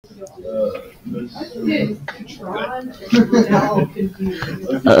Uh,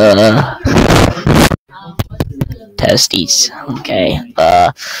 Testies. Okay.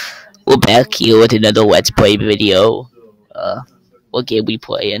 We're back here with another Let's Play video. What game we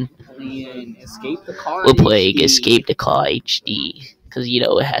playing? We're playing Escape the Car HD. Because,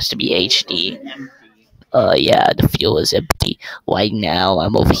 it has to be HD. Yeah, the fuel is empty. Right now,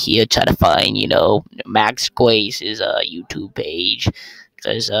 I'm over here trying to find, Max Grace's YouTube page.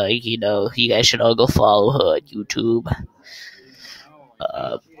 Because, you guys should all go follow her on YouTube.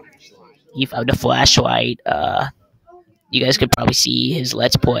 He found a flashlight. You guys could probably see his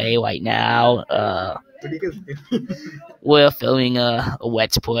Let's Play right now. We're filming a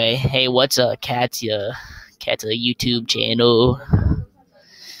Let's Play. Hey, what's Cat's YouTube channel?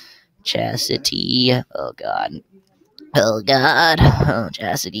 Chastity. Oh God. Oh,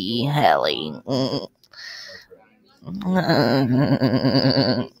 Chastity. Hallie.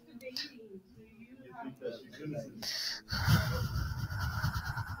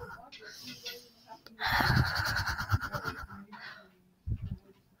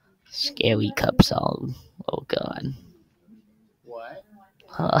 Scary Cup song. Oh God. What?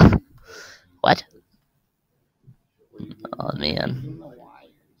 What? Oh man.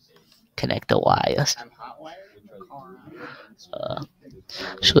 Connect the wires.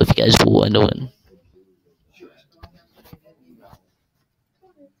 So if you guys were wondering.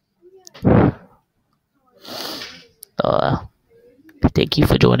 Thank you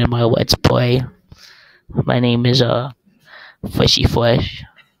for joining my Let's Play. My name is Fleshy Flesh.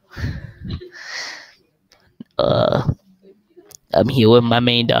 I'm here with my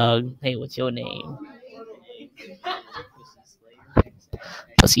main dog. Hey, what's your name?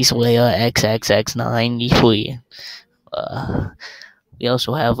 Pussy Slayer XXX93. We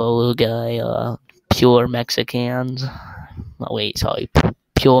also have a little guy, Pure Mexicans. Oh, wait, sorry,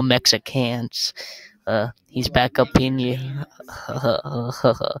 Pure Mexicans. He's back up in here.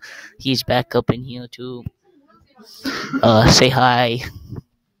 He's back up in here too. Say hi.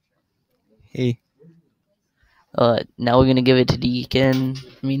 Hey. Now we're gonna give it to Deacon.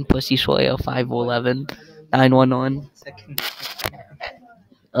 Pussy Slayer 511 911.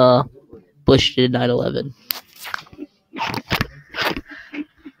 Bush did 911.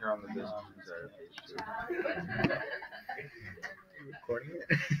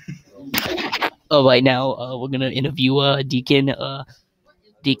 Oh, right now, we're gonna interview Deacon.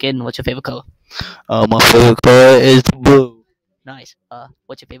 Deacon, what's your favorite color? My favorite color is blue. Nice.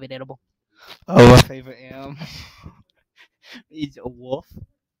 What's your favorite animal? My favorite animal is a wolf.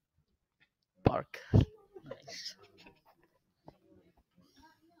 Bark. Nice.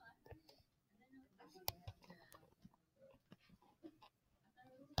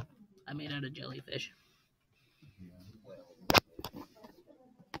 I made out of jellyfish.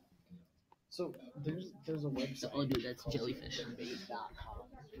 So there's a website. Oh, dude, that's jellyfish.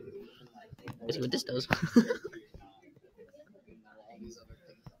 Let's see what this does.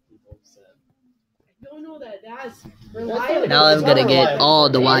 Now I'm gonna get all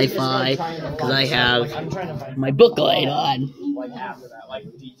the Wi-Fi because I have my book light on.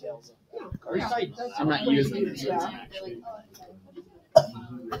 I'm not using this actually. I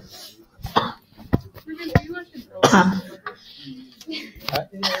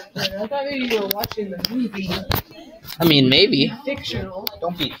thought maybe you were watching the movie. Maybe. Fictional.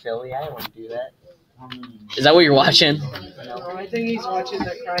 Don't be silly. I wouldn't do that. Is that what you're watching? No, I think he's watching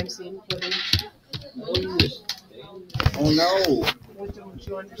the crime scene footage. Oh no! What don't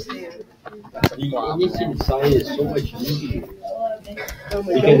you understand? This inside is so much easier. Oh,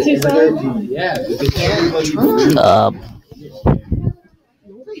 my guilty side? Yeah, because everybody.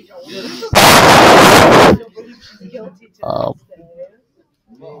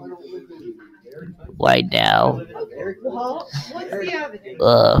 Right now, What's the evidence?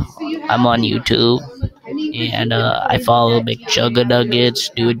 I'm on YouTube, and I follow McJuggernuggets,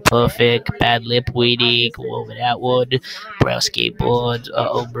 Dude Perfect, Bad Lip Weeding, Woven Atwood, Braille Skateboards,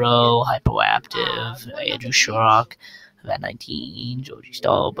 Bro, Hyperactive, Andrew Shrock, Vat 19, Georgie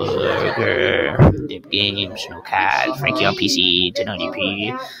Stahlberger, Dip Games, No Cat, Frankie on PC,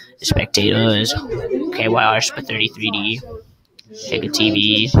 1090p, The Spectators, KYR Super 33D, Take a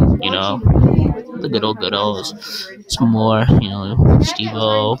TV, the good olds, some more,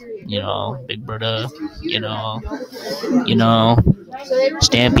 Steve-O, Big Brother,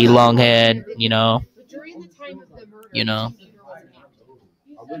 Stampy Longhead,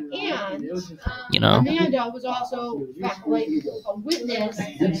 And You know. Amanda was also like a witness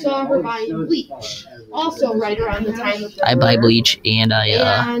that saw her buying bleach, also right around the time of the I buy murder. bleach and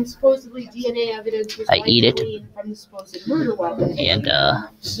And supposedly DNA evidence was I eat it. gleaned from the supposed murder weapon. and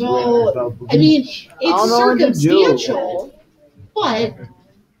So, I mean, it's circumstantial, but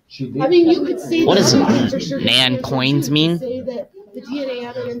I mean, you could say What that does other things are circumstantial, Nan coins too. You mean? could say that the DNA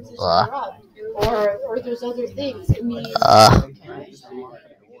evidence is Uh. corrupt, or there's other things. I mean,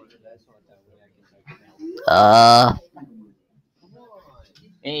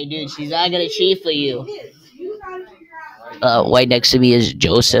 Hey, dude, she's not gonna cheat for you. Right next to me is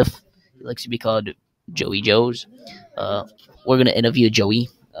Joseph. He likes to be called Joey Joes. We're gonna interview Joey.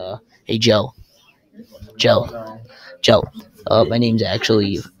 Hey, Joe. My name's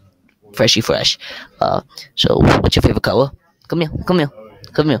actually Freshy Fresh. So what's your favorite color? Come here.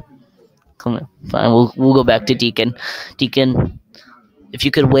 Fine, we'll go back to Deacon. Deacon, if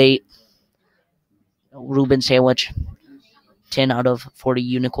you could rate a Reuben sandwich 10 out of 40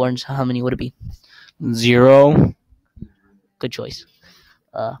 unicorns, how many would it be? 0. Good choice.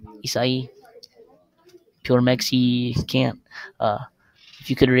 Isai, pure Mexican. If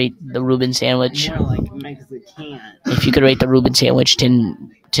you could rate the Reuben sandwich, More like Mexican. if you could rate the Reuben sandwich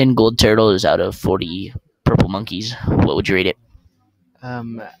 10 gold turtles out of 40 purple monkeys, what would you rate it?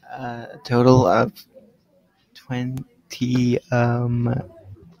 A total of 20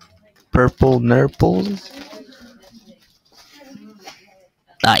 purple nurples.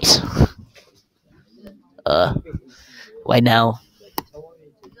 Nice. Right now,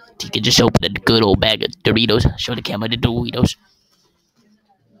 you can just open a good old bag of Doritos. Show the camera the Doritos.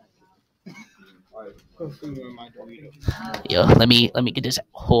 Yeah, let me get this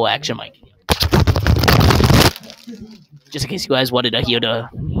whole action mic. Just in case you guys wanted to hear the,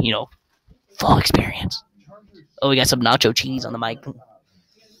 full experience. Oh, we got some nacho cheese on the mic.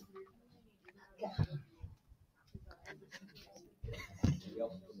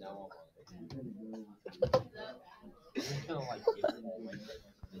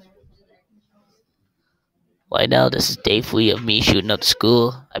 Right now, this is day 3 of me shooting up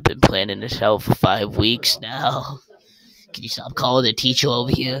school. I've been planning this out for 5 weeks now. Can you stop calling the teacher over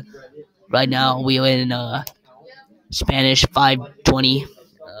here? Right now, we are in Spanish 520.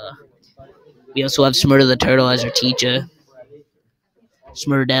 We also have Smurda the Turtle as our teacher.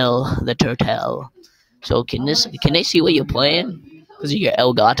 Smurdel the Turtle. So can they see what you're playing? Because of your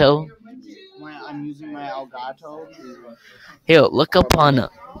Elgato? I'm using my Elgato. Here, look up.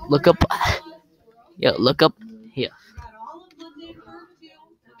 Yeah, look up here.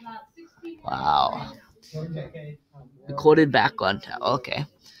 Wow. Recorded background. Okay.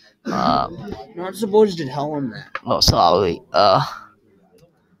 You're not supposed to tell him that. Oh, sorry.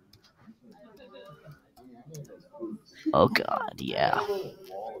 Oh God, yeah.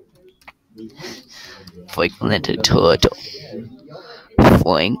 Franklin the Turtle.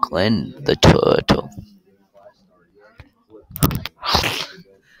 Franklin the Turtle.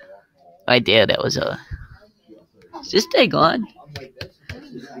 Right there, that was a. Is this thing on?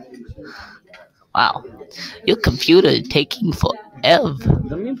 Wow. Your computer is taking forever.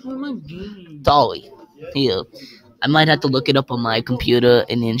 Let me play my game. Sorry. Here. I might have to look it up on my computer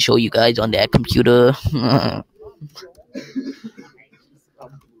and then show you guys on that computer.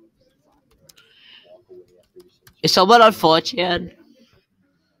 Is someone on 4chan?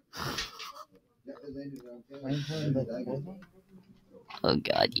 Oh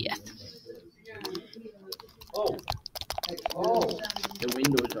God, yeah. The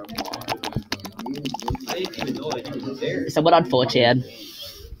windows are blocked. I didn't even know that he was there. Is someone on 4chan?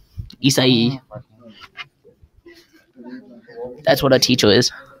 Isai. That's what a teacher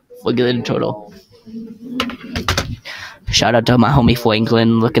is. Franklin Turtle. Shout out to my homie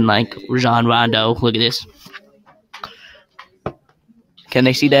Franklin, looking like Rajon Rondo. Look at this. Can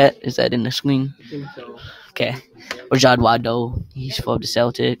they see that? Is that in the screen? I think so. Okay. Rajon Rondo. He's from the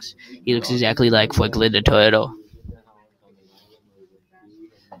Celtics. He looks exactly like Franklin the Turtle.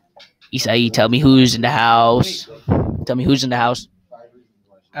 Isai, tell me who's in the house. Tell me who's in the house.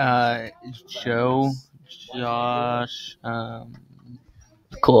 Joe, Josh,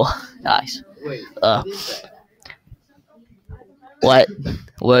 Cool. Nice. Wait. What?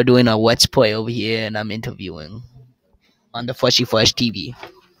 We're doing a Let's Play over here, and I'm interviewing on the Freshy Fresh TV.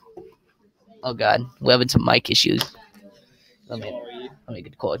 Oh God, we're having some mic issues. Let me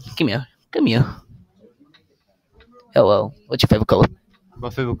get the cord. Come here. Hello. What's your favorite color? my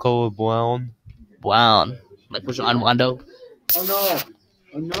favorite color brown. Brown. Like Rajon Rondo. Oh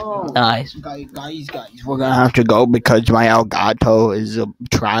no. Nice. Guys, we're gonna have to go because my Elgato is a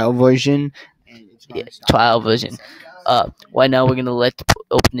trial version. And it's Yeah, trial version. Right now we're gonna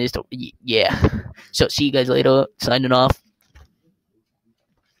open this door. Yeah. So see you guys later. Signing off.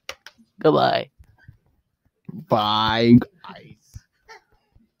 Goodbye. Bye.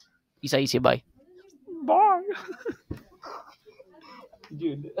 Isa, you say bye. Bye.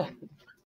 Dude.